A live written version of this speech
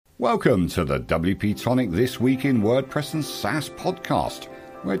Welcome to the WP Tonic This Week in WordPress and SaaS podcast,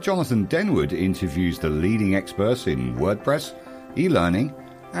 where Jonathan Denwood interviews the leading experts in WordPress, e-learning,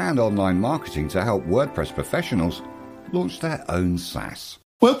 and online marketing to help WordPress professionals launch their own SaaS.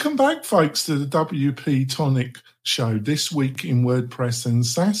 Welcome back, folks, to the WP Tonic show, This Week in WordPress and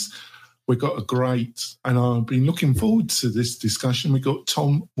SaaS. We've got a great, and I've been looking forward to this discussion. We've got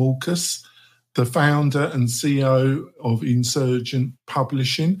Tom Walkus, the founder and CEO of Insurgent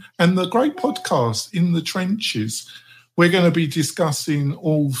Publishing, and the great podcast, In the Trenches. We're going to be discussing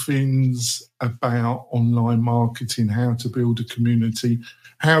all things about online marketing, how to build a community,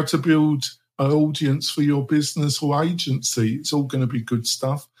 how to build an audience for your business or agency. It's all going to be good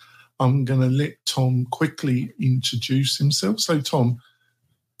stuff. I'm going to let Tom quickly introduce himself. So, Tom,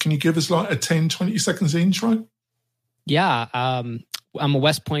 can you give us like a 10, 20 seconds intro? Yeah, I'm a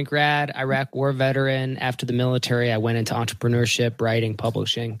West Point grad, Iraq war veteran. After the military, I went into entrepreneurship, writing,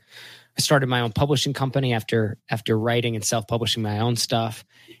 publishing. I started my own publishing company after writing and self-publishing my own stuff.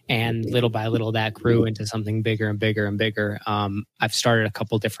 And little by little, that grew into something bigger and bigger and bigger. I've started a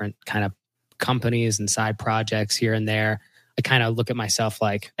couple different kind of companies and side projects here and there. I kind of look at myself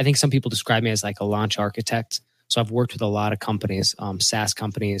like, I think some people describe me as like a launch architect. So I've worked with a lot of companies, SaaS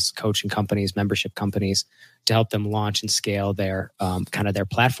companies, coaching companies, membership companies, to help them launch and scale their kind of their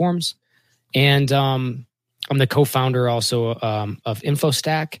platforms. And I'm the co-founder also of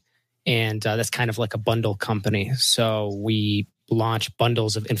InfoStack, and that's kind of like a bundle company. So we launch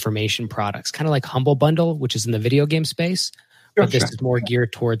bundles of information products, kind of like Humble Bundle, which is in the video game space. Gotcha. But this is more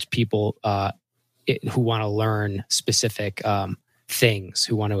geared towards people who want to learn specific things,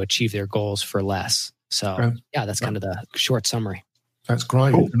 who want to achieve their goals for less. So, yeah, that's kind of the short summary. That's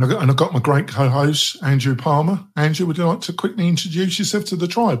great. Cool. And I've got my great co-host, Andrew Palmer. Andrew, would you like to quickly introduce yourself to the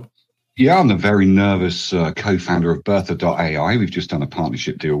tribe? Yeah, I'm the very nervous co-founder of Bertha.ai. We've just done a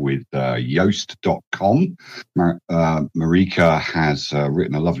partnership deal with Yoast.com. Marika has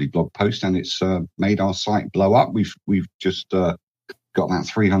written a lovely blog post, and it's made our site blow up. We've just got about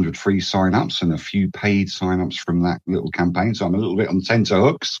 300 free sign-ups and a few paid sign-ups from that little campaign. So I'm a little bit on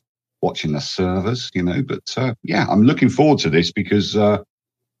tenterhooks, watching the servers, but yeah, I'm looking forward to this because,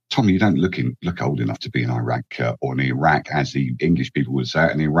 Tom, you don't look old enough to be in Iraq or in Iraq, as the English people would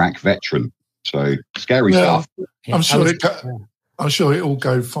say, an Iraq veteran. So scary stuff. Yeah, I'm sure it'll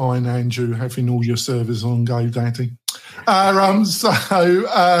go fine, Andrew, having all your servers on GoDaddy.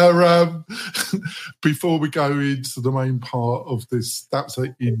 Before we go into the main part of this, that's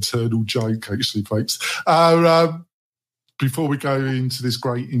an internal joke, actually, folks. Before we go into this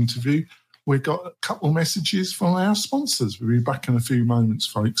great interview, we've got a couple of messages from our sponsors. We'll be back in a few moments,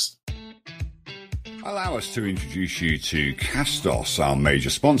 folks. Allow us to introduce you to Castos, our major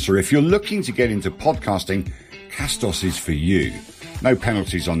sponsor. If you're looking to get into podcasting, Castos is for you. No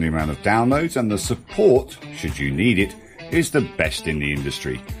penalties on the amount of downloads, and the support, should you need it, is the best in the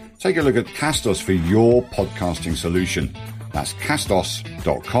industry. Take a look at Castos for your podcasting solution. That's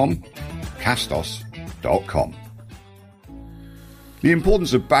castos.com, castos.com. The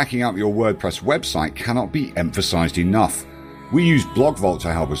importance of backing up your WordPress website cannot be emphasized enough. We use BlogVault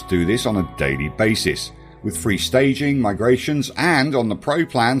to help us do this on a daily basis. With free staging, migrations, and on the Pro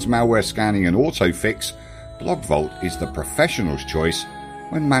plans, malware scanning and autofix, BlogVault is the professional's choice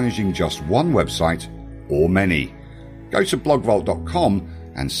when managing just one website or many. Go to blogvault.com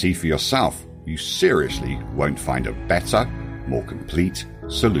and see for yourself. You seriously won't find a better, more complete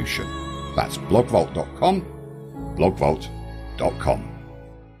solution. That's blogvault.com, blogvault.com.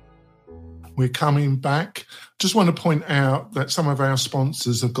 We're coming back. Just want to point out that some of our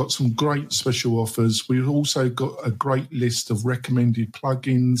sponsors have got some great special offers. We've also got a great list of recommended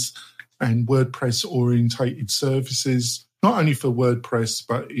plugins and WordPress orientated services, not only for WordPress,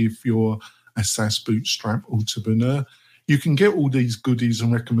 but if you're a SaaS bootstrap entrepreneur. You can get all these goodies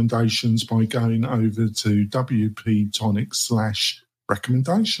and recommendations by going over to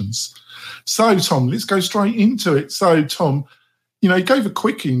WP-Tonic/recommendations. So, Tom, let's go straight into it. So, Tom, you gave a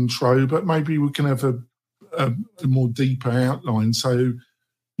quick intro, but maybe we can have a more deeper outline. So,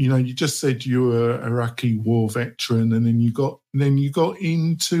 you just said you were an Iraqi war veteran, and then you got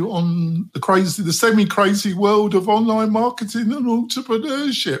into the semi-crazy world of online marketing and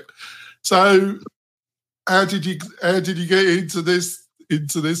entrepreneurship. So, how did you get into this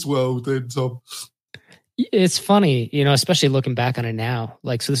world then, Tom? It's funny, especially looking back on it now.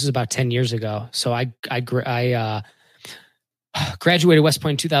 So this is about 10 years ago. So I graduated West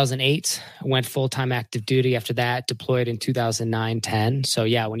Point in 2008, went full-time active duty after that, deployed in 2009-10. So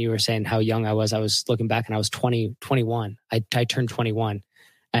yeah, when you were saying how young I was looking back and I was 21. I turned 21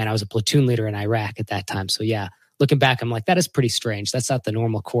 and I was a platoon leader in Iraq at that time. So yeah, looking back, I'm like, that is pretty strange. That's not the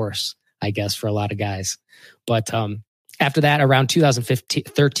normal course, I guess, for a lot of guys. But after that, around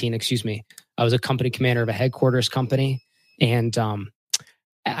 2013, I was a company commander of a headquarters company. And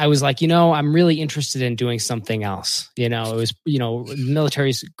I was like, I'm really interested in doing something else. It was,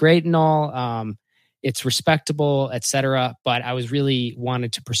 military's great and all. It's respectable, et cetera. But I was really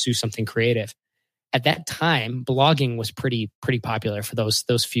wanted to pursue something creative. At that time, blogging was pretty popular for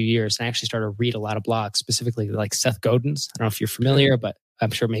those few years. And I actually started to read a lot of blogs, specifically like Seth Godin's. I don't know if you're familiar, but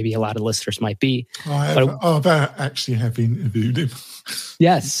I'm sure maybe a lot of listeners might be. I've actually have interviewed him.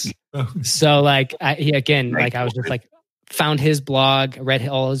 Yes. So I was just like, found his blog, read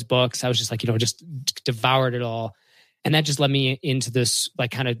all his books. I was just like, just devoured it all. And that just led me into this,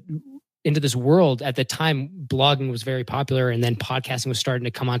 into this world. At the time, blogging was very popular, and then podcasting was starting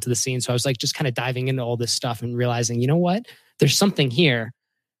to come onto the scene. So I was like, just kind of diving into all this stuff and realizing, there's something here.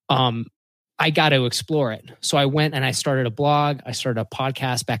 I got to explore it. So I went and I started a blog. I started a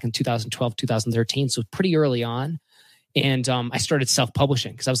podcast back in 2012, 2013. So pretty early on. And I started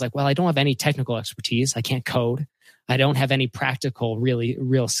self-publishing because I was like, well, I don't have any technical expertise. I can't code. I don't have any practical,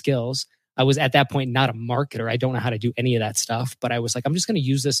 real skills. I was at that point not a marketer. I don't know how to do any of that stuff. But I was like, I'm just going to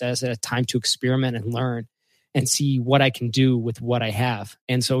use this as a time to experiment and learn and see what I can do with what I have.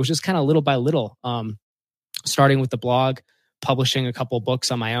 And so it was just kind of little by little, starting with the blog, publishing a couple of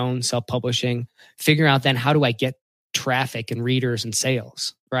books on my own, self-publishing, figuring out then how do I get traffic and readers and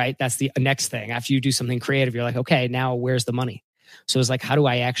sales, right? That's the next thing. After you do something creative, you're like, okay, now where's the money? So it's like, how do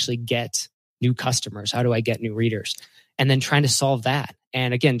I actually get new customers? How do I get new readers? And then trying to solve that.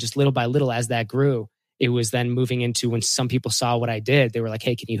 And again, just little by little as that grew, it was then moving into when some people saw what I did, they were like,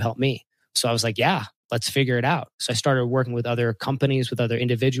 hey, can you help me? So I was like, yeah, let's figure it out. So I started working with other companies, with other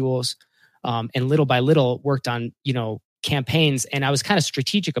individuals, and little by little worked on, campaigns. And I was kind of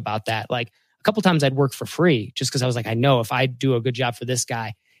strategic about that. Like a couple times I'd work for free just because I was like, I know if I do a good job for this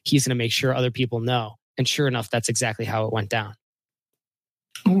guy, he's going to make sure other people know. And sure enough, that's exactly how it went down.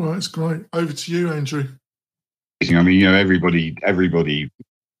 All right, that's great. Over to you, Andrew. I mean, everybody,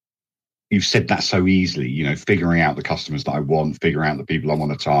 you've said that so easily, figuring out the customers that I want, figuring out the people I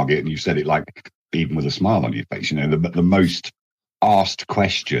want to target. And you said it like even with a smile on your face, the most asked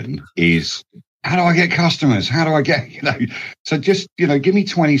question is, how do I get customers? How do I get, so just, give me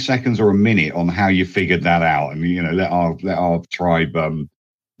 20 seconds or a minute on how you figured that out. And, let our tribe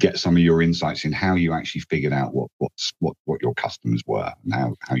get some of your insights in how you actually figured out what your customers were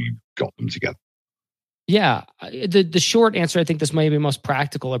and how you got them together. Yeah. The short answer, I think this may be most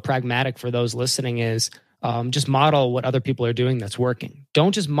practical or pragmatic for those listening is just model what other people are doing that's working.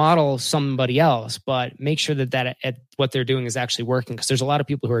 Don't just model somebody else, but make sure that what they're doing is actually working. Because there's a lot of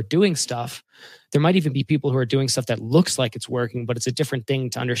people who are doing stuff. There might even be people who are doing stuff that looks like it's working, but it's a different thing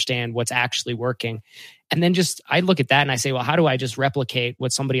to understand what's actually working. And then I look at that and I say, well, how do I just replicate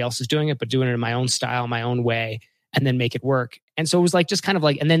what somebody else is doing it, but doing it in my own style, my own way, and then make it work? And so it was like, just kind of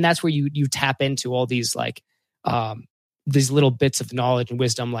like, and then that's where you tap into all these these little bits of knowledge and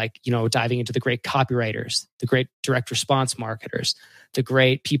wisdom, like, diving into the great copywriters, the great direct response marketers, the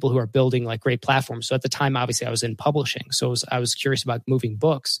great people who are building like great platforms. So at the time, obviously I was in publishing. So I was curious about moving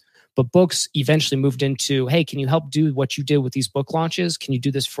books, but books eventually moved into, hey, can you help do what you did with these book launches? Can you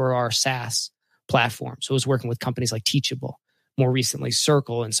do this for our SaaS platform? So I was working with companies like Teachable, more recently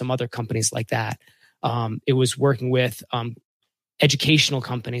Circle, and some other companies like that. It was working with educational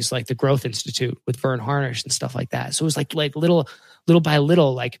companies like the Growth Institute with Vern Harnish and stuff like that. So it was like little by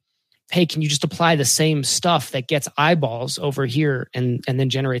little, like, hey, can you just apply the same stuff that gets eyeballs over here and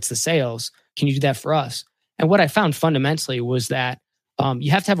then generates the sales? Can you do that for us? And what I found fundamentally was that you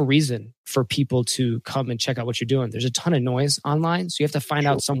have to have a reason for people to come and check out what you're doing. There's a ton of noise online, so you have to find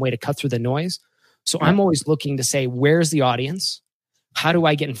out some way to cut through the noise. So I'm always looking to say, where's the audience? How do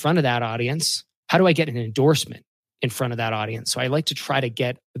I get in front of that audience? How do I get an endorsement in front of that audience? So I like to try to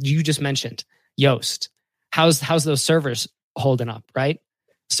get, you just mentioned Yoast. How's those servers holding up, right?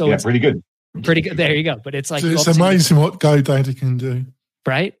 So yeah, pretty good. Pretty good. There you go. But it's like, it's amazing what GoDaddy can do.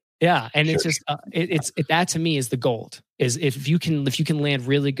 Right? Yeah. And it's just, that to me is the gold, is if you can land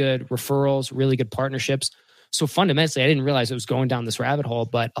really good referrals, really good partnerships. So fundamentally, I didn't realize it was going down this rabbit hole,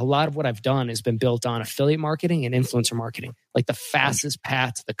 but a lot of what I've done has been built on affiliate marketing and influencer marketing, like the fastest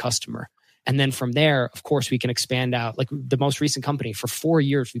path to the customer. And then from there, of course, we can expand out. Like the most recent company, for 4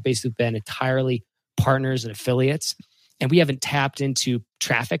 years, we've basically been entirely partners and affiliates. And we haven't tapped into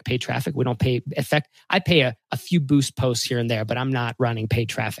traffic, paid traffic. We don't pay. In fact, I pay a few boost posts here and there, but I'm not running paid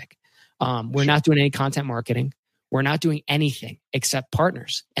traffic. We're not doing any content marketing. We're not doing anything except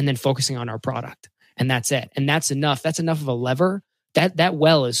partners and then focusing on our product. And that's it. And that's enough. That's enough of a lever that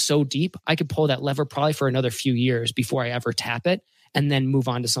well is so deep, I could pull that lever probably for another few years before I ever tap it and then move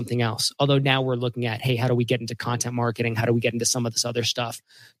on to something else. Although now we're looking at, hey, how do we get into content marketing? How do we get into some of this other stuff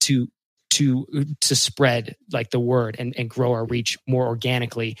to spread like the word and grow our reach more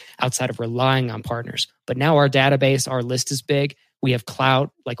organically outside of relying on partners. But now our database, our list is big. We have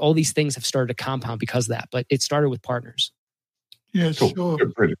clout, like all these things have started to compound because of that. But it started with partners. Yeah, cool. Sure.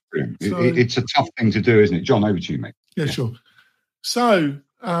 Brilliant. So, it's a tough thing to do, isn't it? John, over to you, mate. Yeah, sure. So,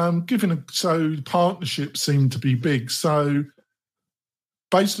 partnerships seem to be big. So,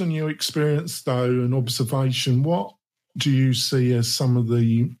 based on your experience, though, and observation, what do you see as some of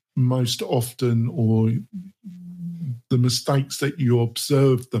the most often or the mistakes that you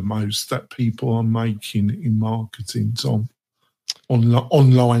observe the most that people are making in marketing, Tom?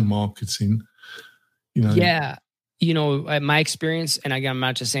 Online marketing, Yeah. My experience, and again, I'm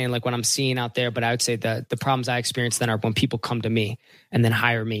not just saying like what I'm seeing out there, but I would say the problems I experience then are when people come to me and then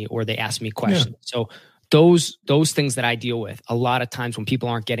hire me or they ask me questions. Yeah. So those things that I deal with, a lot of times when people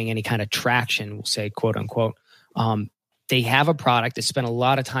aren't getting any kind of traction, we'll say, quote unquote, they have a product, they spend a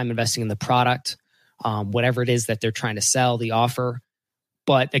lot of time investing in the product, whatever it is that they're trying to sell, the offer.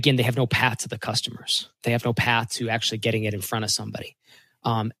 But again, they have no path to the customers. They have no path to actually getting it in front of somebody.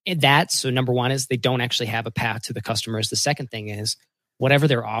 So number one is they don't actually have a path to the customers. The second thing is whatever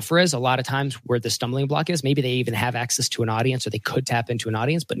their offer is, a lot of times where the stumbling block is, maybe they even have access to an audience or they could tap into an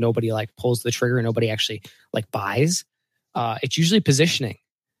audience, but nobody like pulls the trigger and nobody actually like buys. It's usually positioning.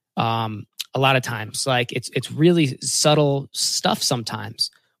 A lot of times, like it's really subtle stuff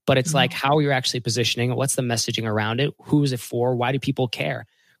sometimes, but it's like how you're actually positioning, what's the messaging around it, who is it for, why do people care?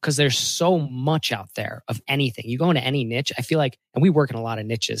 Because there's so much out there of anything. You go into any niche, I feel like, and we work in a lot of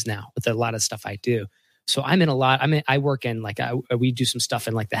niches now with a lot of stuff I do. So I work in we do some stuff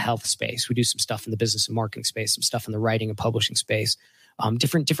in like the health space. We do some stuff in the business and marketing space, some stuff in the writing and publishing space,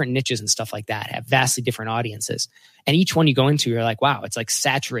 different niches and stuff like that have vastly different audiences. And each one you go into, you're like, wow, it's like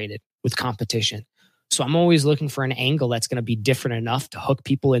saturated with competition. So I'm always looking for an angle that's going to be different enough to hook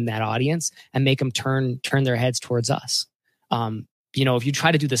people in that audience and make them turn their heads towards us. If you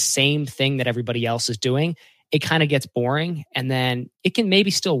try to do the same thing that everybody else is doing, it kind of gets boring. And then it can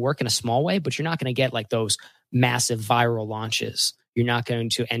maybe still work in a small way, but you're not going to get like those massive viral launches. You're not going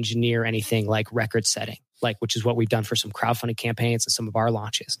to engineer anything like record setting, which is what we've done for some crowdfunding campaigns and some of our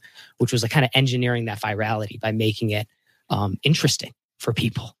launches, which was like kind of engineering that virality by making it interesting for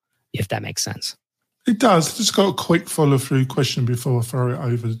people, if that makes sense. It does. Just got a quick follow-through question before I throw it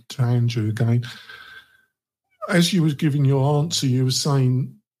over to Andrew again. As you were giving your answer, you were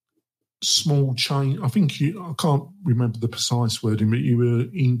saying small change. I can't remember the precise wording, but you were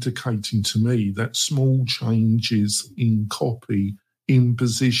indicating to me that small changes in copy, in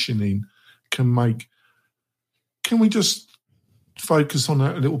positioning can we just focus on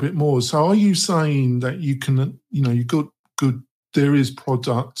that a little bit more? So are you saying that you can, you got good, there is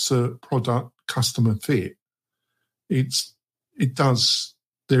product customer fit. There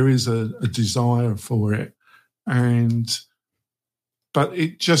is a desire for it. But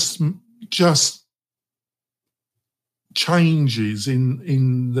it just changes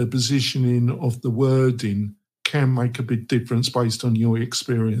in the positioning of the wording can make a big difference based on your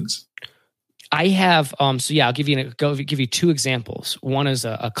experience. I have, I'll give you two examples. One is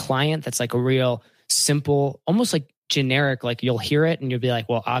a client that's like a real simple, almost like generic, like you'll hear it and you'll be like,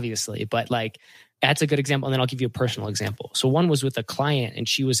 well, obviously, but like, that's a good example. And then I'll give you a personal example. So one was with a client and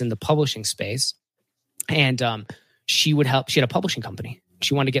she was in the publishing space and she had a publishing company.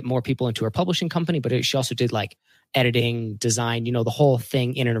 She wanted to get more people into her publishing company, but she also did like editing, design, the whole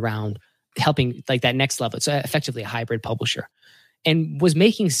thing in and around helping like that next level. It's effectively a hybrid publisher and was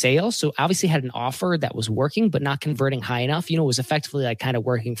making sales. So obviously had an offer that was working, but not converting high enough. It was effectively like kind of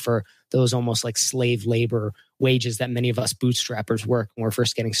working for those almost like slave labor wages that many of us bootstrappers work when we're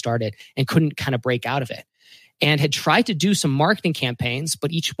first getting started and couldn't kind of break out of it. And had tried to do some marketing campaigns,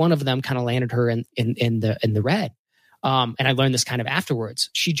 but each one of them kind of landed her in the red. And I learned this kind of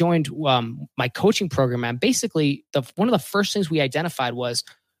afterwards. She joined my coaching program. And basically, one of the first things we identified was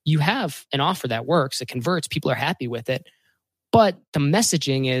you have an offer that works, it converts, people are happy with it, but the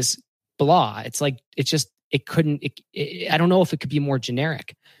messaging is blah. It's like, I don't know if it could be more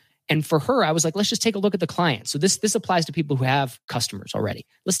generic. And for her, I was like, let's just take a look at the client. So this applies to people who have customers already.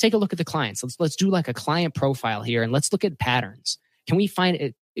 Let's take a look at the clients. Let's do like a client profile here and let's look at patterns. Can we find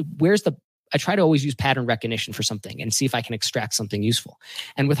it? I try to always use pattern recognition for something and see if I can extract something useful.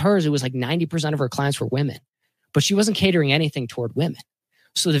 And with hers, it was like 90% of her clients were women, but she wasn't catering anything toward women.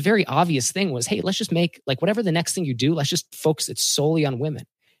 So the very obvious thing was, hey, let's just make like whatever the next thing you do, let's just focus it solely on women.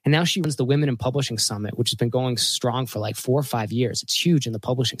 And now she runs the Women in Publishing Summit, which has been going strong for like 4 or 5 years. It's huge in the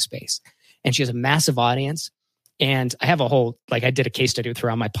publishing space. And she has a massive audience. And I have a whole, like I did a case study with her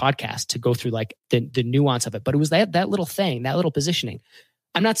on my podcast to go through like the nuance of it. But it was that little thing, that little positioning.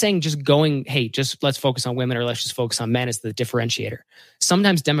 I'm not saying just going, hey, just let's focus on women or let's just focus on men as the differentiator.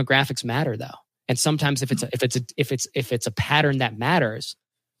 Sometimes demographics matter though. And sometimes if it's a pattern that matters,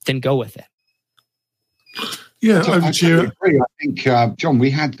 then go with it. Yeah, so over to you. Agree. I think, John,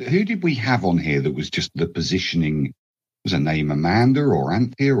 who did we have on here that was just the positioning? Was her name Amanda or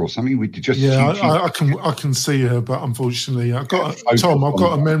Anthea or something? We did just. Yeah, I can see her, but unfortunately, I've got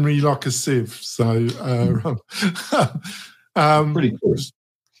a memory like a sieve. So pretty cool.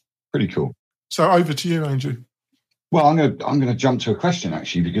 Pretty cool. So over to you, Andrew. Well, I'm going to jump to a question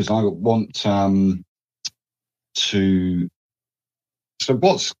actually because I want to. So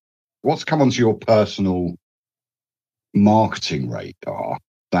what's come onto your personal marketing radar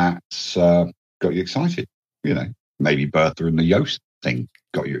that's got you excited? You know, maybe Bertha and the Yoast thing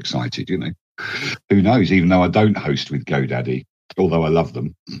got you excited. You know, who knows? Even though I don't host with GoDaddy, although I love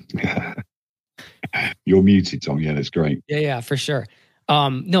them. You're muted, Tom. Yeah, that's great. Yeah, for sure.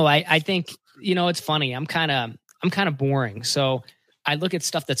 No, I think, you know, it's funny. I'm kind of boring. So I look at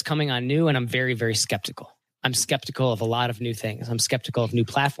stuff that's coming on new and I'm very, very skeptical. I'm skeptical of a lot of new things. I'm skeptical of new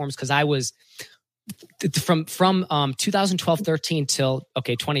platforms because I was from 2012-13 till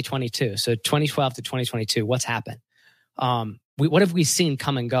 2022. So 2012 to 2022, what's happened? What have we seen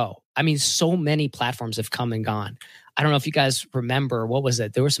come and go? I mean, so many platforms have come and gone. I don't know if you guys remember, what was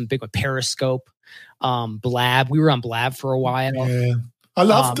it? There were some big ones, Periscope, Blab. We were on Blab for a while. Yeah, I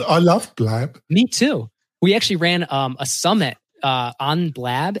loved Blab. Me too. We actually ran a summit on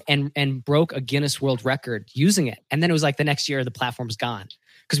Blab and broke a Guinness World Record using it. And then it was like the next year the platform's gone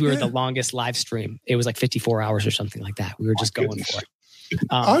because we were the longest live stream. It was like 54 hours or something like that. We were just going for it.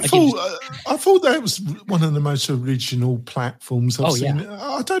 I thought that was one of the most original platforms I've seen. Yeah.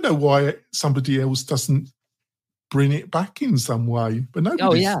 I don't know why somebody else doesn't bring it back in some way, but nobody.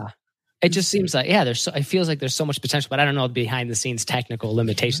 Oh yeah, it just seems like it feels like there's so much potential, but I don't know the behind the scenes technical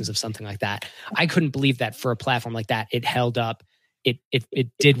limitations of something like that. I couldn't believe that for a platform like that, it held up. It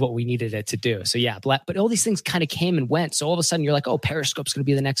did what we needed it to do. So yeah, but all these things kind of came and went. So all of a sudden you're like, oh, Periscope's going to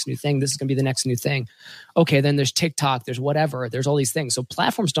be the next new thing. This is going to be the next new thing. Okay, then there's TikTok, there's whatever, there's all these things. So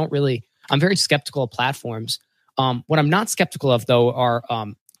platforms don't really, I'm very skeptical of platforms. What I'm not skeptical of though are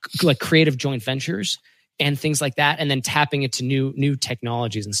like creative joint ventures and things like that, and then tapping into new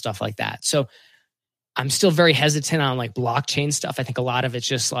technologies and stuff like that. So I'm still very hesitant on like blockchain stuff. I think a lot of it's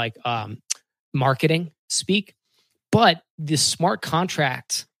just like marketing speak. But the smart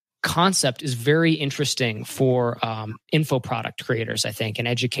contract concept is very interesting for info product creators, I think, and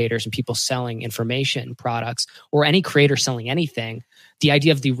educators and people selling information products or any creator selling anything. The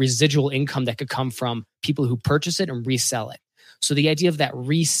idea of the residual income that could come from people who purchase it and resell it. So the idea of that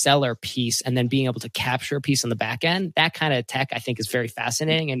reseller piece and then being able to capture a piece on the back end, that kind of tech I think is very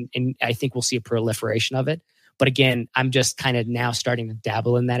fascinating. And I think we'll see a proliferation of it. But again, I'm just kind of now starting to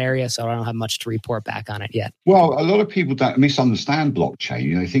dabble in that area, so I don't have much to report back on it yet. Well, a lot of people don't misunderstand blockchain.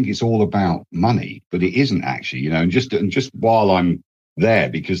 You know, they think it's all about money, but it isn't actually. You know, and just while I'm there,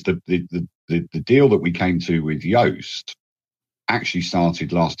 because the deal that we came to with Yoast actually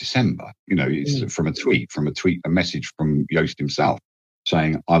started last December. You know, it's from a message from Yoast himself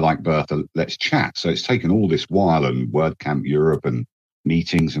saying, "I like Bertha, let's chat." So it's taken all this while and WordCamp Europe and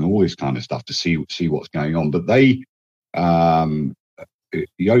meetings and all this kind of stuff to see what's going on. But they, Yoast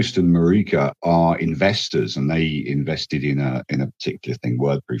and Marika are investors, and they invested in a particular thing,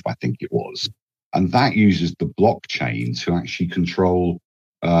 WordProof, I think it was, and that uses the blockchain to actually control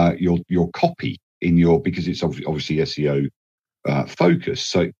your copy in because it's obviously SEO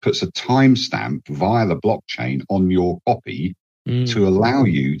focused. So it puts a timestamp via the blockchain on your copy to allow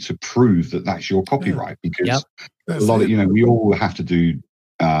you to prove that that's your copyright. Because a lot of, we all have to do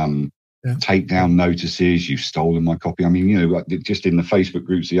take down notices. You've stolen my copy. I mean, just in the Facebook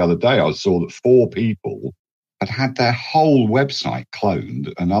groups the other day, I saw that 4 people had their whole website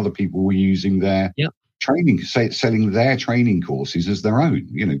cloned, and other people were using their training, selling their training courses as their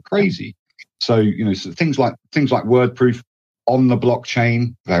own. Crazy. So so things like WordProof on the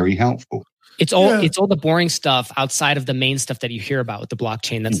blockchain, very helpful. It's all the boring stuff outside of the main stuff that you hear about with the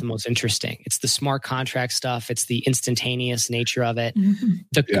blockchain that's the most interesting. It's the smart contract stuff. It's the instantaneous nature of it.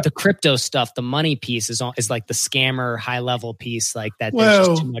 The crypto stuff, the money piece is like the scammer high level piece, like that. There's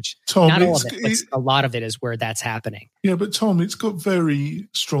just too much. Tom, not all of it, but a lot of it is where that's happening. Yeah, but Tom, it's got very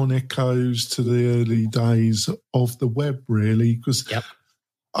strong echoes to the early days of the web, really, because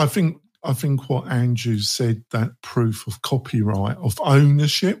I think I think what Andrew said, that proof of copyright, of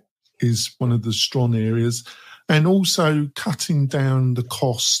ownership, is one of the strong areas, and also cutting down the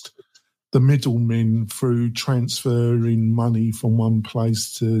cost, the middlemen, through transferring money from one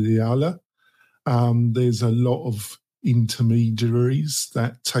place to the other. There's a lot of intermediaries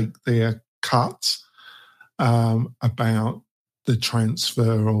that take their cut about the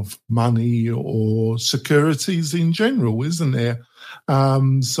transfer of money or securities in general, isn't there?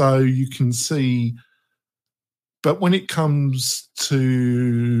 So you can see, but when it comes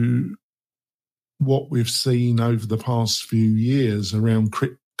to what we've seen over the past few years around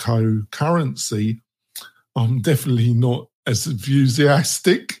cryptocurrency, I'm definitely not as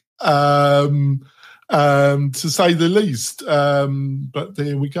enthusiastic, to say the least. But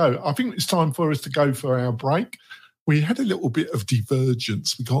there we go. I think it's time for us to go for our break. We had a little bit of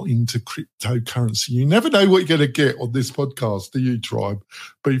divergence. We got into cryptocurrency. You never know what you're going to get on this podcast, do you, Tribe?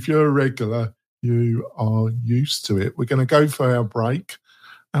 But if you're a regular, you are used to it. We're going to go for our break,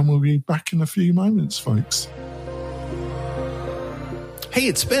 and we'll be back in a few moments, folks. Hey,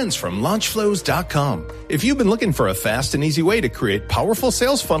 it's Spence from LaunchFlows.com. If you've been looking for a fast and easy way to create powerful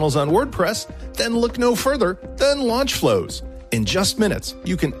sales funnels on WordPress, then look no further than LaunchFlows. In just minutes,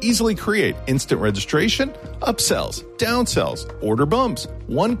 you can easily create instant registration, upsells, downsells, order bumps,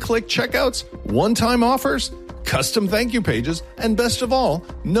 one-click checkouts, one-time offers, custom thank you pages, and best of all,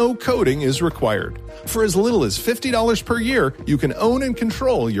 no coding is required. For as little as $50 per year, you can own and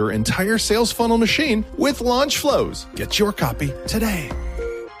control your entire sales funnel machine with LaunchFlows. Get your copy today.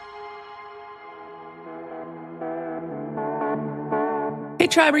 Hey,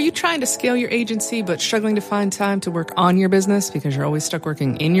 Tribe, are you trying to scale your agency but struggling to find time to work on your business because you're always stuck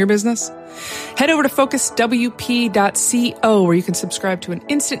working in your business? Head over to focuswp.co, where you can subscribe to an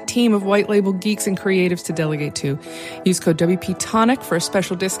instant team of white label geeks and creatives to delegate to. Use code WPTonic for a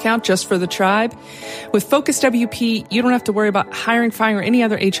special discount just for the Tribe. With Focus WP, you don't have to worry about hiring, firing, or any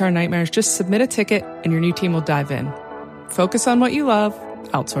other HR nightmares. Just submit a ticket and your new team will dive in. Focus on what you love,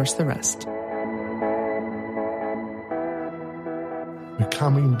 outsource the rest. We're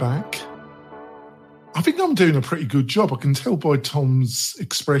coming back. I think I'm doing a pretty good job. I can tell by Tom's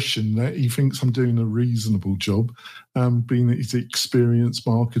expression that he thinks I'm doing a reasonable job, being that he's an experienced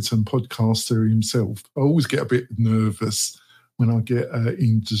marketer and podcaster himself. I always get a bit nervous when I get an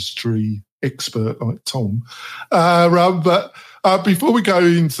industry expert like Tom. But before we go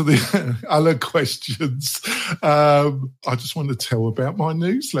into the other questions, I just want to tell about my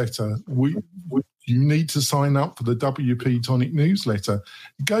newsletter. You need to sign up for the WP Tonic newsletter.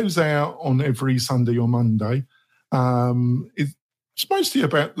 It goes out on every Sunday or Monday. It's mostly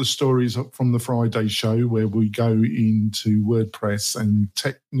about the stories from the Friday show, where we go into WordPress and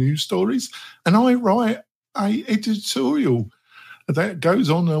tech news stories. And I write an editorial that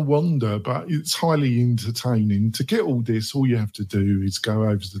goes on a wander, but it's highly entertaining. To get all this, all you have to do is go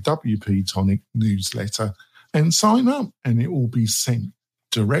over to the WP Tonic newsletter and sign up, and it will be sent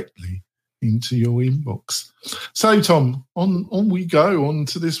directly into your inbox. So, Tom, on we go, on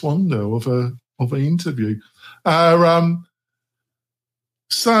to this wonder of an interview. So,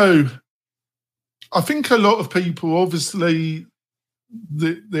 I think a lot of people, obviously,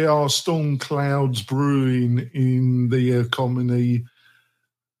 there are storm clouds brewing in the economy.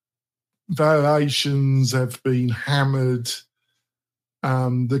 Valuations have been hammered.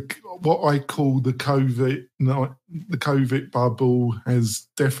 What I call the COVID bubble has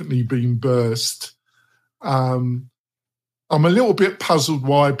definitely been burst. I'm a little bit puzzled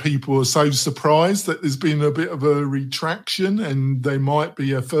why people are so surprised that there's been a bit of a retraction, and there might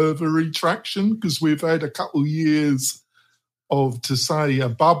be a further retraction, because we've had a couple of years to say a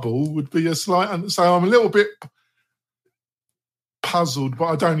bubble would be a slight. So I'm a little bit puzzled, but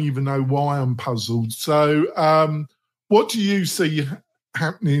I don't even know why I'm puzzled. So what do you see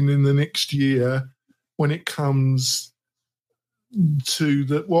happening in the next year when it comes to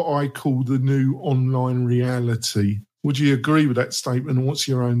what I call the new online reality? Would you agree with that statement? And what's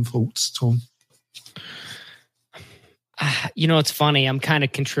your own thoughts, Tom? It's funny. I'm kind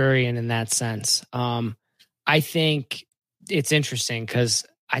of contrarian in that sense. I think it's interesting because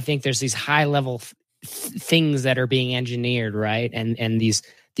I think there's these high level things that are being engineered, right? And these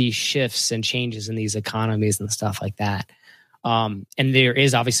shifts and changes in these economies and stuff like that. And there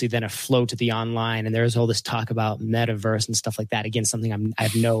is obviously then a flow to the online, and there's all this talk about metaverse and stuff like that. Again, something I'm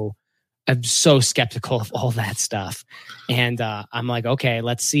so skeptical of all that stuff. And I'm like, okay,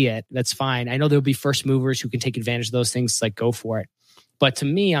 let's see it. That's fine. I know there'll be first movers who can take advantage of those things. Like, go for it. But to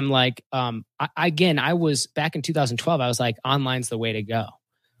me, I'm like, I was back in 2012, I was like, online's the way to go.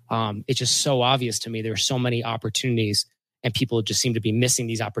 It's just so obvious to me. There are so many opportunities and people just seem to be missing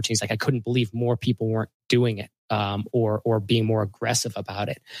these opportunities. Like I couldn't believe more people weren't doing it, or being more aggressive about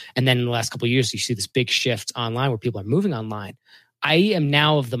it. And then in the last couple of years, you see this big shift online where people are moving online. I am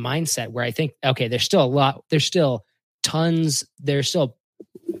now of the mindset where I think, okay, there's still a lot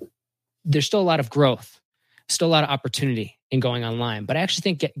of growth, still a lot of opportunity in going online. But I actually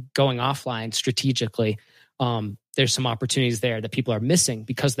think going offline strategically, there's some opportunities there that people are missing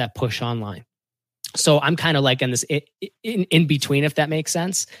because of that push online. So I'm kind of like in this in between, if that makes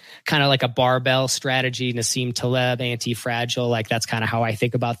sense, kind of like a barbell strategy, Nassim Taleb, anti-fragile. Like that's kind of how I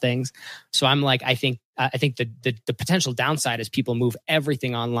think about things. So I'm like, I think the potential downside is people move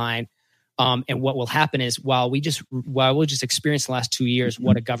everything online. And what will happen is while we'll just experience the last 2 years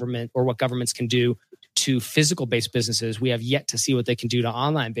what governments can do to physical based businesses, we have yet to see what they can do to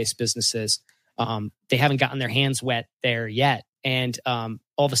online based businesses. They haven't gotten their hands wet there yet. And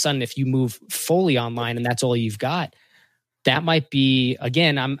all of a sudden, if you move fully online and that's all you've got, that might be,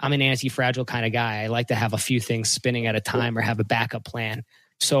 again, I'm an anti-fragile kind of guy. I like to have a few things spinning at a time or have a backup plan.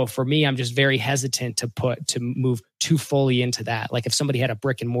 So for me, I'm just very hesitant to move too fully into that. Like if somebody had a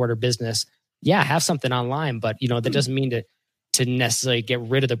brick and mortar business, yeah, have something online, but that doesn't mean to necessarily get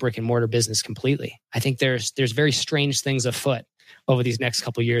rid of the brick and mortar business completely. I think there's very strange things afoot over these next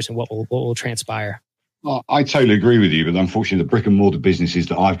couple of years and what will transpire. Well, I totally agree with you, but unfortunately, the brick and mortar businesses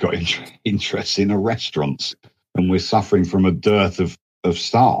that I've got interest in are restaurants, and we're suffering from a dearth of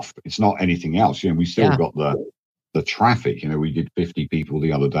staff. It's not anything else. We still got the traffic. We did 50 people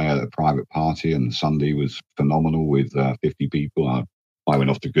the other day at a private party, and Sunday was phenomenal with 50 people. I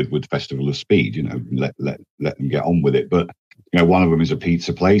went off to Goodwood Festival of Speed. Let them get on with it. But one of them is a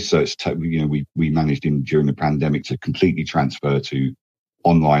pizza place, so it's we managed during the pandemic to completely transfer to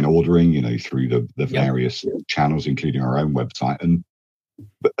online ordering, through the various channels, including our own website. And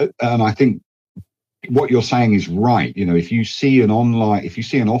I think what you're saying is right. If you see an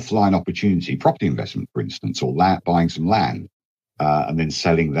offline opportunity, property investment, for instance, or buying some land, and then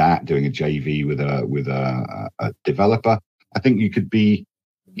selling that, doing a JV with a developer, I think you could be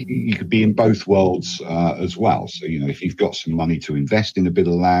in both worlds as well. So, if you've got some money to invest in a bit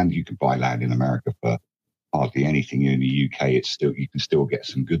of land, you could buy land in America for hardly anything. In the UK, you can still get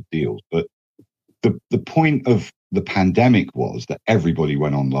some good deals. But the point of the pandemic was that everybody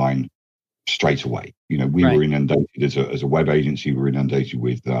went online straight away. We were inundated as a web agency. We were inundated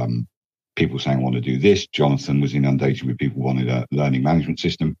with people saying, I want to do this. Jonathan was inundated with people wanted a learning management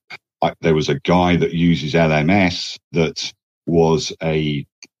system. There was a guy that uses LMS that was a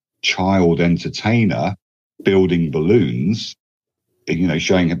child entertainer building balloons,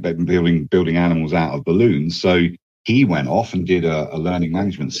 showing building animals out of balloons. So he went off and did a learning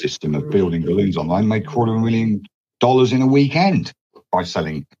management system of building balloons online, made $250,000 in a weekend by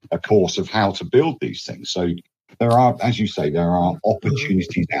selling a course of how to build these things. So there are, as you say,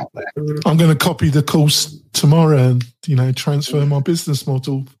 opportunities out there. I'm going to copy the course tomorrow and, transfer my business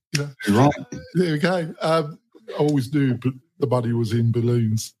model. Right. There we go. I always knew but the money was in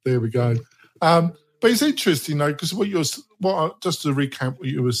balloons. There we go. But it's interesting, though, because just to recap what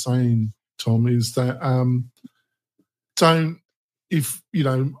you were saying, Tom, is that I'm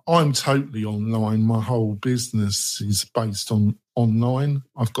totally online. My whole business is based on online.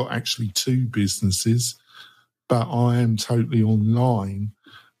 I've got actually 2 businesses, but I am totally online.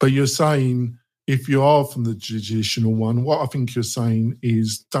 But you're saying if you are from the traditional one, what I think you're saying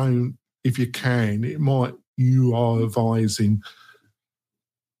is if you can, you are advising,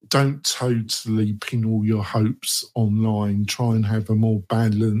 don't totally pin all your hopes online. Try and have a more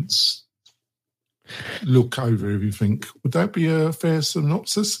balanced look over everything. Would that be a fair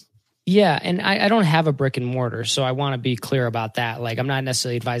synopsis? Yeah, and I don't have a brick and mortar, so I want to be clear about that. Like, I'm not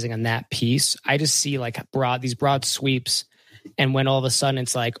necessarily advising on that piece. I just see like these broad sweeps, and when all of a sudden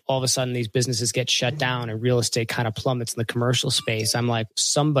these businesses get shut down and real estate kind of plummets in the commercial space, I'm like,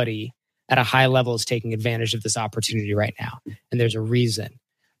 somebody at a high level is taking advantage of this opportunity right now, and there's a reason.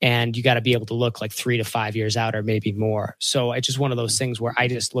 And you got to be able to look like 3 to 5 years out or maybe more. So it's just one of those things where I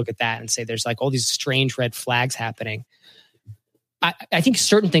just look at that and say there's like all these strange red flags happening. I think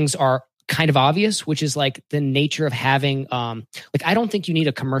certain things are kind of obvious, which is like the nature of having, I don't think you need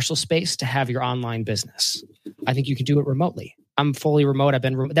a commercial space to have your online business. I think you can do it remotely. I'm fully remote.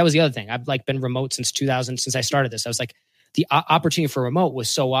 That was the other thing. I've been remote since I started this. I was like, the opportunity for remote was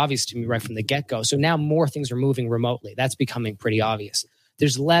so obvious to me right from the get-go. So now more things are moving remotely. That's becoming pretty obvious.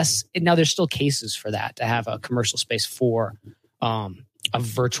 There's less, now there's still cases for that, to have a commercial space for a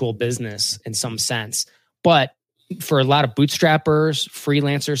virtual business in some sense. But for a lot of bootstrappers,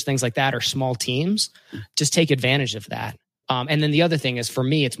 freelancers, things like that, or small teams, just take advantage of that. And then the other thing is, for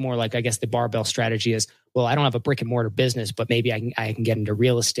me, it's more like, I guess the barbell strategy is, well, I don't have a brick and mortar business, but maybe I can get into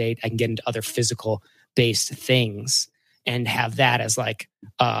real estate. I can get into other physical based things and have that as like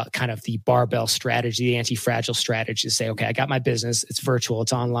kind of the barbell strategy, the anti-fragile strategy to say, okay, I got my business. It's virtual.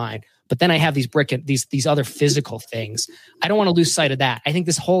 It's online. But then I have these other physical things. I don't want to lose sight of that. I think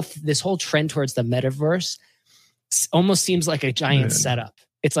this whole trend towards the metaverse almost seems like a giant setup.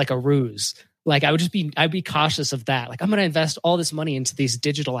 It's like a ruse. Like I'd be cautious of that. Like I'm going to invest all this money into these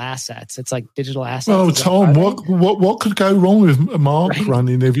digital assets. It's like digital assets. Well, Tom, what could go wrong with Mark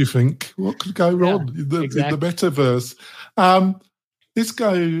running everything? What could go wrong in the metaverse? Let's go.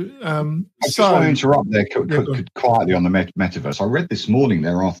 I just want to interrupt there quietly on the metaverse. I read this morning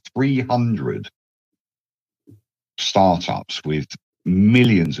there are 300 startups with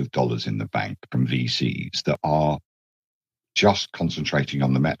millions of dollars in the bank from VCs that are just concentrating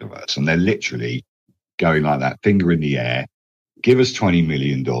on the metaverse, and they're literally going like that, finger in the air, give us $20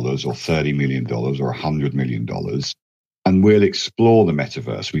 million or $30 million or $100 million and we'll explore the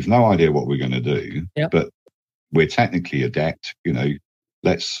metaverse. We've no idea what we're going to do, but we're technically adept,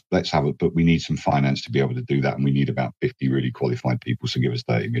 let's have it, but we need some finance to be able to do that, and we need about 50 really qualified people, so give us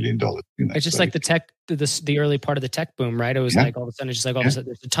 $30 million. It's just like the tech, the early part of the tech boom, right? It was like all of a sudden, it's just like all of a sudden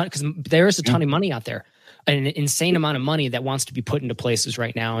there's a ton, because there is a ton of money out there, an insane amount of money that wants to be put into places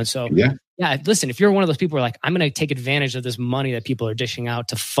right now. And so, listen, if you're one of those people who are like, I'm going to take advantage of this money that people are dishing out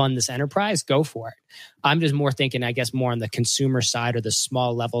to fund this enterprise, go for it. I'm just more thinking, I guess, more on the consumer side or the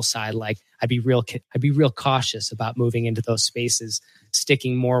small level side. Like I'd be real cautious about moving into those spaces,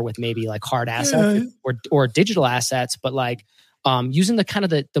 sticking more with maybe like hard assets or digital assets, but like using the kind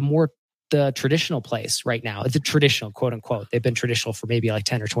of the traditional place right now, the traditional quote unquote, they've been traditional for maybe like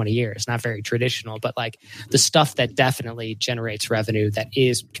 10 or 20 years, not very traditional, but like the stuff that definitely generates revenue, that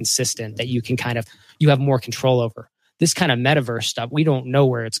is consistent, that you can you have more control over. This kind of metaverse stuff, we don't know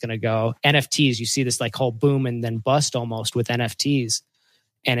where it's going to go. NFTs, you see this like whole boom and then bust almost with NFTs.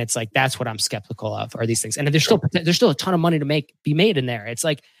 And it's like, that's what I'm skeptical of, are these things. And there's still a ton of money to be made in there. It's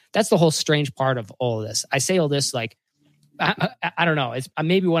like, that's the whole strange part of all of this. I say all this, like, I don't know. It's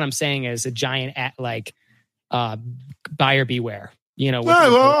maybe what I'm saying is a giant buyer beware.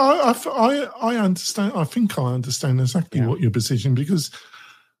 I understand. I think I understand exactly what your position, because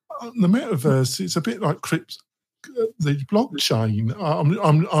the metaverse, it's a bit like the blockchain.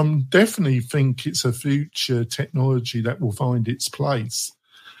 I'm definitely think it's a future technology that will find its place.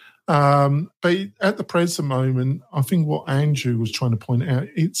 But at the present moment, I think what Andrew was trying to point out,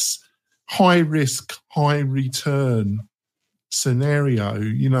 it's high risk, high return scenario.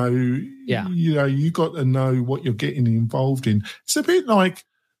 You got to know what you're getting involved in. It's a bit like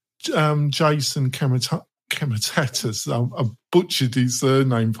Jason Kamatatis. I butchered his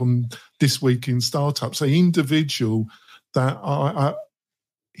surname from This Week in Startups. An individual that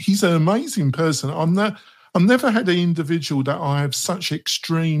he's an amazing person. I've never had an individual that I have such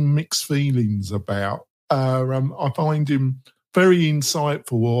extreme mixed feelings about. I find him very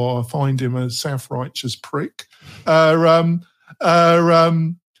insightful, or I find him a self-righteous prick. But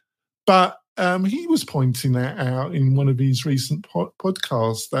he was pointing that out in one of his recent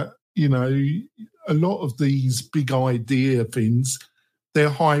podcasts, that, a lot of these big idea things, they're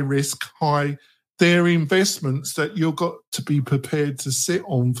high risk, they're investments that you've got to be prepared to sit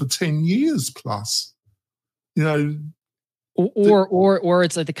on for 10 years plus. Or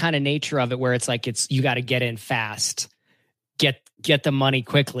it's like the kind of nature of it where it's like you got to get in fast, get the money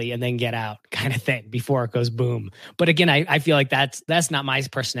quickly, and then get out, kind of thing, before it goes boom. But again, I feel like that's not my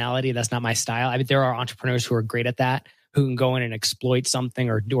personality. That's not my style. I mean, there are entrepreneurs who are great at that, who can go in and exploit something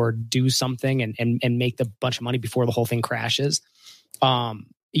or do something and make the bunch of money before the whole thing crashes.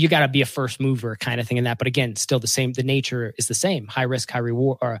 You got to be a first mover kind of thing in that. But again, still the same. The nature is the same. High risk, high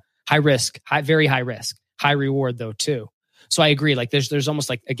reward, or high risk, very high risk, high reward though too. So I agree. Like there's almost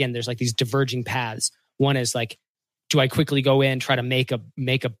like, again, there's like these diverging paths. One is like, do I quickly go in, try to make a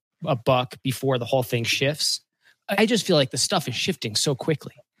buck before the whole thing shifts? I just feel like the stuff is shifting so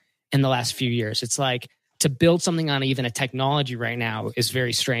quickly in the last few years. It's like, to build something on even a technology right now is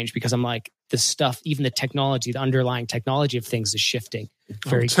very strange, because I'm like, the stuff, even the technology, the underlying technology of things is shifting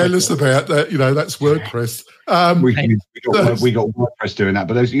very quickly. Tell us about that. That's WordPress. We got WordPress doing that,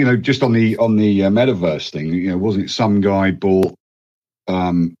 but there's, just on the metaverse thing, wasn't it some guy bought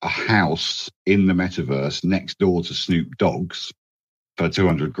a house in the metaverse next door to Snoop Dogg's for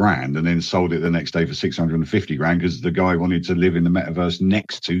 $200,000 and then sold it the next day for $650,000 because the guy wanted to live in the metaverse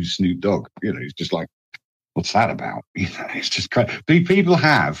next to Snoop Dogg. It's just like, what's that about? It's just crazy. People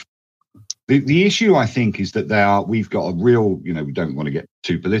have the issue, I think, is that we've got a real, we don't want to get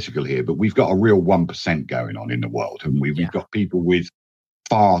too political here, but we've got a real 1% going on in the world. And we've got people with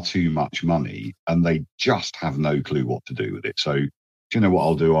far too much money and they just have no clue what to do with it. So, do you know what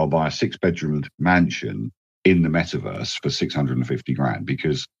I'll do? I'll buy a 6-bedroom mansion in the metaverse for 650 grand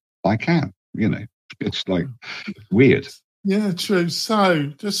because I can, it's like weird. Yeah, true.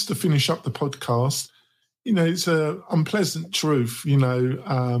 So just to finish up the podcast, it's an unpleasant truth,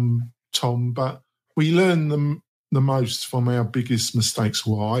 Tom, but we learn the most from our biggest mistakes,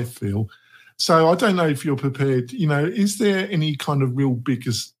 what I feel. So I don't know if you're prepared, is there any kind of real big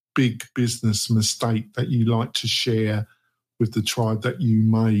business mistake that you like to share with the tribe that you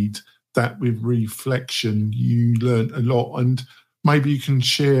made, that with reflection you learned a lot, and maybe you can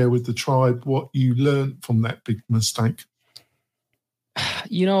share with the tribe what you learned from that big mistake?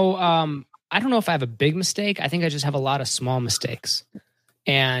 I don't know if I have a big mistake. I think I just have a lot of small mistakes.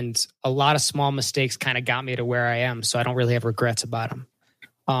 And a lot of small mistakes kind of got me to where I am. So I don't really have regrets about them.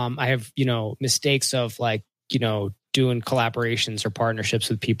 I have, mistakes of doing collaborations or partnerships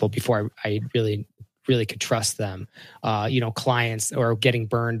with people before I really, really could trust them. Clients, or getting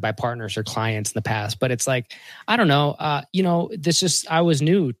burned by partners or clients in the past. But it's like, I don't know, I was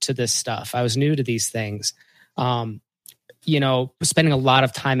new to this stuff. I was new to these things. Spending a lot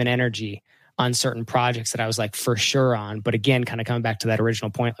of time and energy on certain projects that I was like for sure on. But again, kind of coming back to that original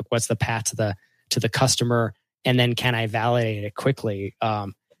point, like what's the path to the customer, and then can I validate it quickly?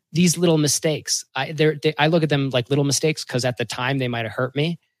 These little mistakes, I look at them like little mistakes because at the time they might have hurt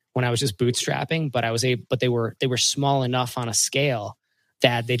me when I was just bootstrapping, but they were small enough on a scale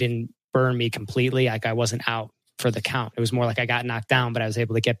that they didn't burn me completely. Like I wasn't out for the count. It was more like I got knocked down, but I was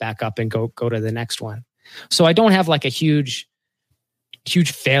able to get back up and go to the next one. So I don't have like a huge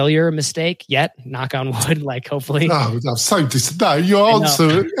failure mistake yet, knock on wood, like hopefully. No, I'm so your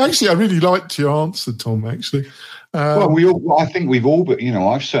answer. Actually, I really liked your answer, Tom, actually. I think we've all, but,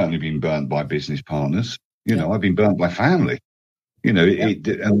 I've certainly been burnt by business partners. I've been burnt by family.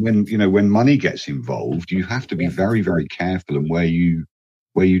 And when money gets involved, you have to be very, very careful and where you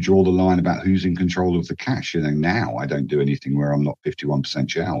draw the line about who's in control of the cash. Now I don't do anything where I'm not 51%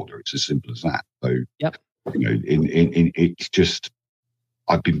 shareholder. It's as simple as that. So, it's just,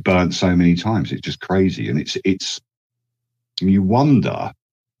 I've been burnt so many times. It's just crazy. And it's, you wonder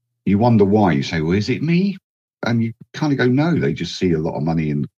why. You say, well, is it me? And you kind of go, no, they just see a lot of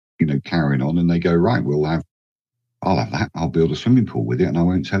money and, carrying on, and they go, right, I'll have that. I'll build a swimming pool with it and I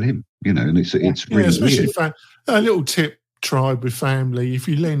won't tell him, and it's really especially weird. A little tip, tribe with family. If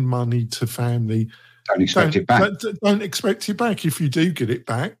you lend money to family, don't expect it back. Don't expect it back. If you do get it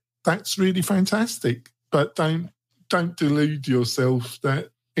back, that's really fantastic. But don't delude yourself that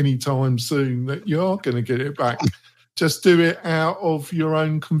anytime soon that you are going to get it back. Just do it out of your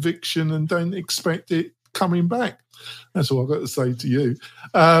own conviction and don't expect it coming back. That's all I've got to say to you,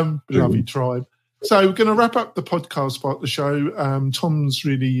 beloved tribe. So we're going to wrap up the podcast part of the show. Tom's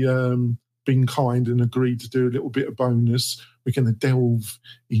really been kind and agreed to do a little bit of bonus. We're going to delve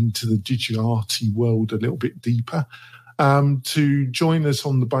into the Digiarty world a little bit deeper. To join us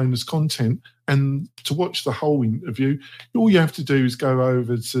on the bonus content and to watch the whole interview, all you have to do is go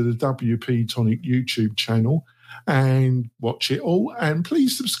over to the WP Tonic YouTube channel and watch it all. And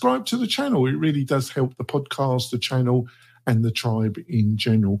please subscribe to the channel. It really does help the podcast, the channel, and the tribe in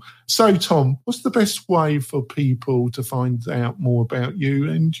general. So, Tom, what's the best way for people to find out more about you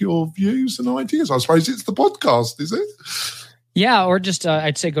and your views and ideas? I suppose it's the podcast, is it? Yeah, or just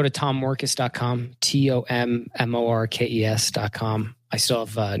I'd say go to tommorkes.com, TOMMORKES.com. I still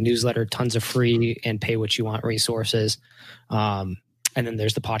have a newsletter, tons of free and pay what you want resources. And then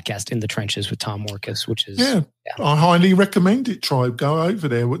there's the podcast In the Trenches with Tom Morkes, which is... Yeah, I highly recommend it, tribe. Go over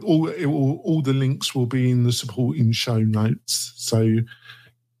there. All the links will be in the supporting show notes. So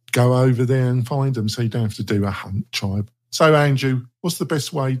go over there and find them so you don't have to do a hunt, tribe. So, Andrew, what's the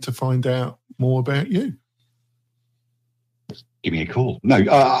best way to find out more about you? Give me a call. No,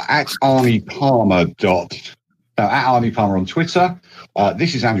 at Arnie Palmer at Arnie Palmer on Twitter.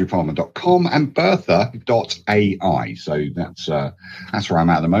 This is andrewpalmer.com and Bertha.ai. So that's where I'm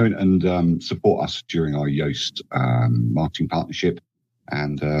at the moment. And support us during our Yoast marketing partnership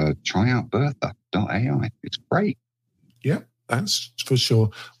and try out Bertha.ai. It's great. Yeah, that's for sure.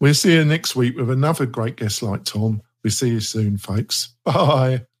 We'll see you next week with another great guest like Tom. We'll see you soon, folks.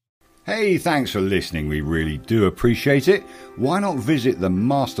 Bye. Hey, thanks for listening. We really do appreciate it. Why not visit the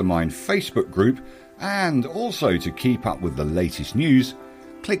Mastermind Facebook group? And also to keep up with the latest news,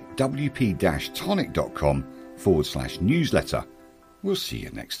 click wp-tonic.com/newsletter. We'll see you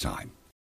next time.